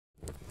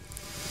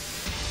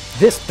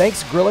This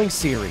ThanksGrilling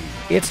series,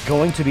 it's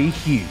going to be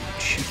huge.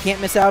 You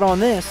can't miss out on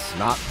this.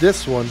 Not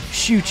this one.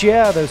 Shoot,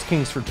 yeah, those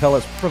Kingsford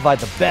pellets provide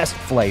the best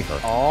flavor.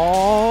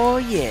 Oh,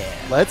 yeah.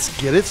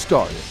 Let's get it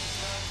started.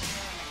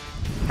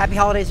 Happy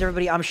holidays,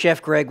 everybody. I'm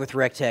Chef Greg with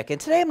recteq, and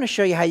today I'm going to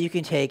show you how you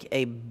can take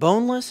a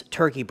boneless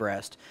turkey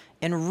breast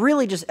and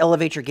really just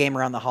elevate your game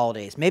around the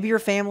holidays. Maybe your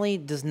family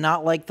does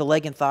not like the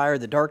leg and thigh or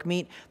the dark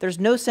meat. There's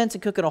no sense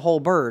in cooking a whole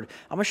bird.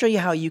 I'm going to show you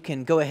how you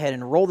can go ahead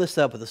and roll this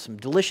up with some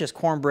delicious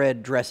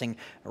cornbread dressing,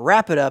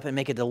 wrap it up, and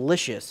make a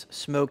delicious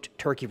smoked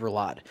turkey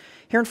roulade.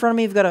 Here in front of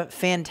me, we've got a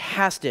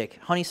fantastic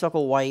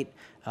honeysuckle white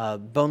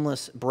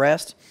boneless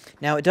breast.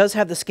 Now, it does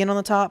have the skin on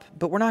the top,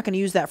 but we're not going to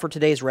use that for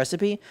today's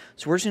recipe,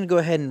 so we're just going to go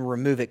ahead and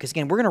remove it, because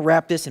again, we're going to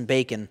wrap this in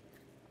bacon,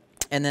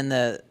 and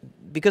then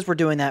because we're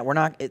doing that,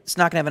 it's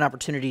not going to have an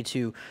opportunity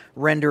to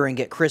render and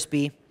get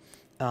crispy,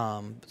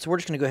 so we're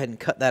just going to go ahead and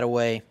cut that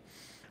away.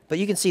 But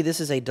you can see this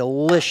is a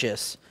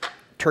delicious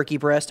turkey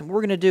breast, and what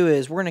we're going to do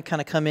is we're going to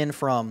kind of come in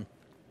from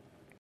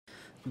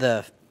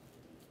the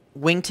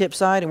wingtip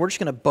side, and we're just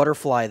going to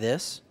butterfly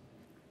this,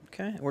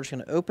 okay, and we're just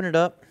going to open it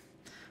up,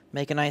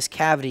 make a nice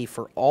cavity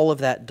for all of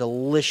that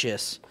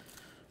delicious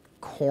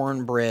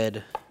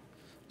cornbread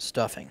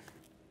stuffing.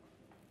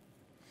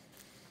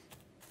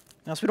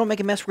 Now, so we don't make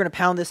a mess, we're going to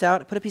pound this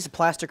out. Put a piece of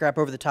plastic wrap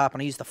over the top,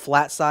 and I use the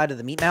flat side of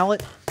the meat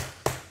mallet.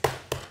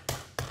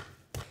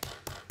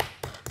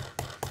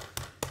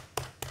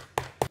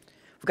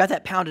 We've got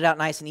that pounded out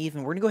nice and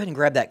even. We're going to go ahead and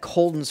grab that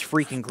Colden's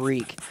Freakin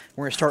Greek.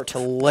 We're going to start to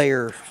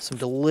layer some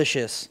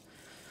delicious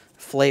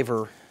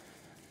flavor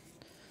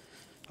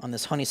on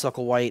this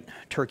honeysuckle white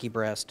turkey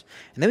breast.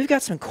 And then we've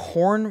got some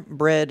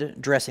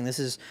cornbread dressing. This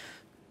is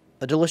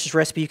a delicious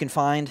recipe you can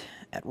find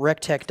at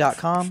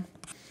recteq.com.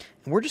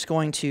 And we're just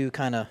going to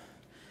kind of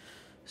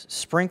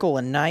sprinkle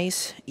a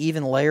nice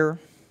even layer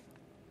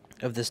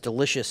of this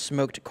delicious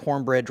smoked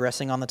cornbread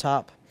dressing on the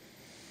top.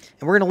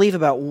 And we're going to leave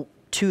about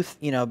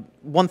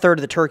 1/3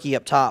 of the turkey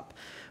up top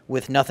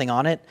with nothing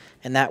on it.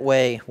 And that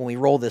way, when we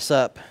roll this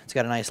up, it's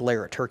got a nice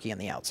layer of turkey on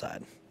the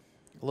outside.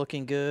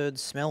 Looking good,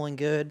 smelling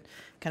good.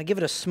 Kind of give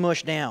it a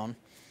smush down.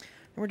 What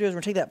we're going to do is we're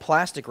going to take that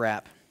plastic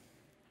wrap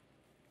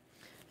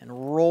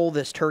and roll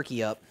this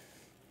turkey up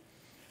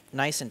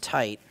nice and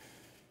tight.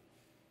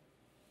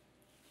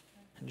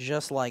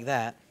 Just like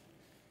that.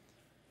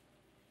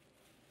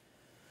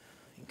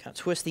 You can kind of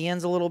twist the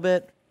ends a little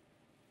bit.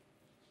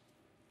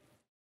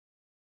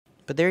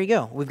 But there you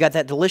go. We've got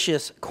that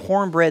delicious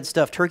cornbread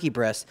stuffed turkey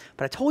breast.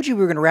 But I told you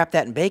we were going to wrap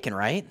that in bacon,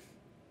 right?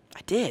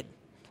 I did.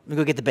 Let me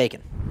go get the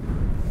bacon.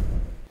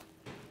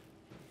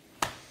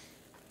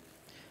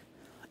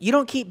 You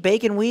don't keep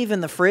bacon weave in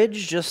the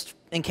fridge just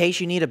in case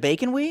you need a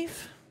bacon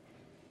weave?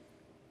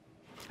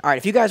 All right,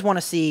 if you guys want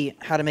to see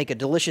how to make a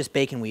delicious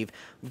bacon weave,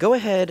 go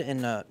ahead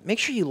and make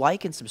sure you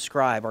like and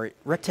subscribe our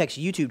recteq's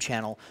YouTube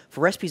channel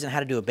for recipes on how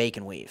to do a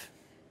bacon weave.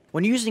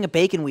 When you're using a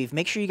bacon weave,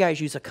 make sure you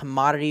guys use a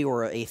commodity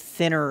or a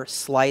thinner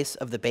slice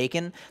of the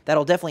bacon.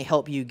 That'll definitely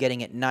help you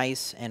getting it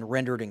nice and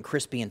rendered and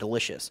crispy and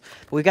delicious.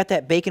 But we've got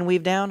that bacon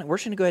weave down. We're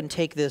just going to go ahead and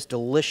take this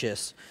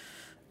delicious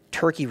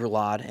turkey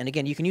roulade. And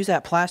again, you can use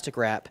that plastic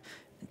wrap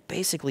and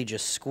basically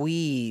just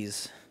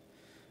squeeze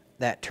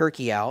that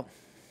turkey out.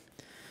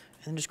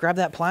 And just grab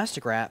that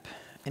plastic wrap,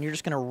 and you're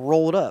just going to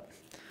roll it up.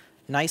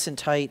 Nice and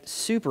tight,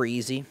 super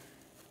easy.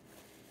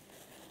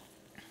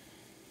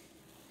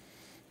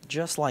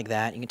 Just like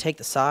that. You can take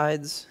the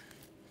sides,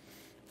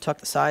 tuck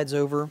the sides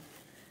over.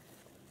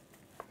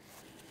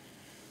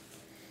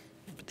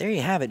 But there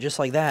you have it, just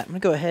like that. I'm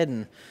going to go ahead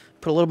and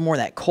put a little more of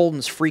that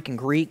Colden's Freakin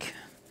Greek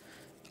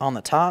on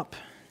the top.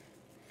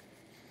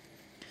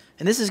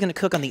 And this is going to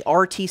cook on the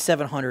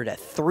RT700 at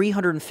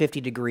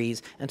 350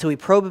 degrees until we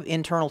probe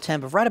internal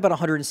temp of right about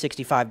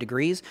 165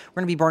 degrees.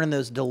 We're going to be burning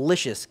those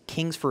delicious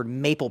Kingsford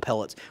maple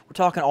pellets. We're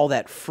talking all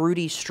that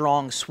fruity,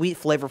 strong, sweet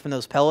flavor from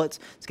those pellets.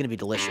 It's going to be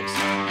delicious.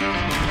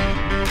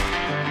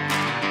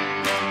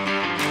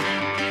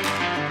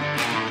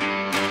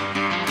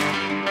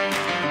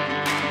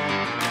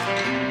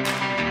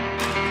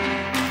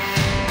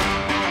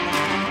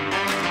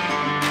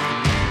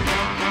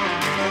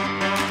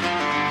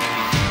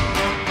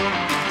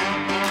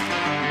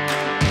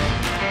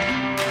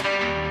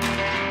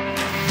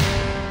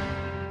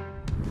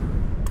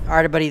 All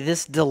right, everybody,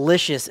 this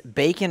delicious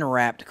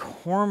bacon-wrapped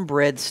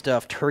cornbread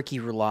stuffed turkey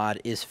roulade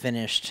is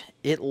finished.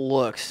 It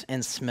looks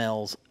and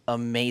smells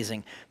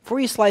amazing. Before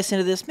you slice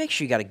into this, make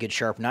sure you got a good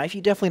sharp knife.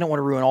 You definitely don't want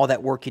to ruin all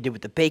that work you did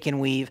with the bacon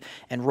weave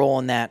and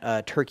rolling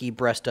that turkey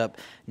breast up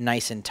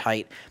nice and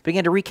tight. But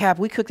again, to recap,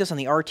 we cooked this on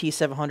the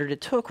RT700. It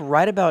took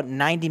right about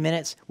 90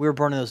 minutes. We were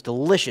burning those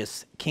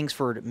delicious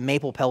Kingsford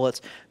maple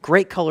pellets.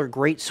 Great color,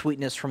 great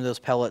sweetness from those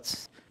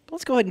pellets. But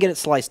let's go ahead and get it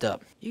sliced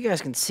up. You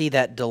guys can see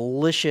that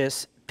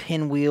delicious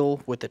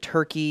pinwheel with the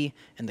turkey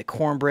and the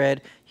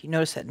cornbread. You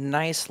notice that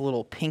nice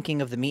little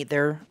pinking of the meat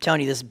there. I'm telling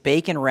you, this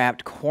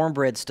bacon-wrapped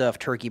cornbread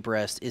stuffed turkey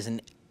breast is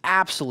an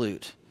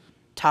absolute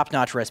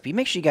top-notch recipe.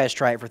 Make sure you guys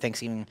try it for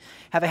Thanksgiving.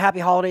 Have a happy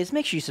holidays.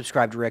 Make sure you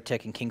subscribe to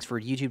recteq and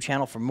Kingsford YouTube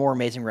channel for more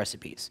amazing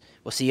recipes.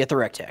 We'll see you at the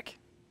recteq.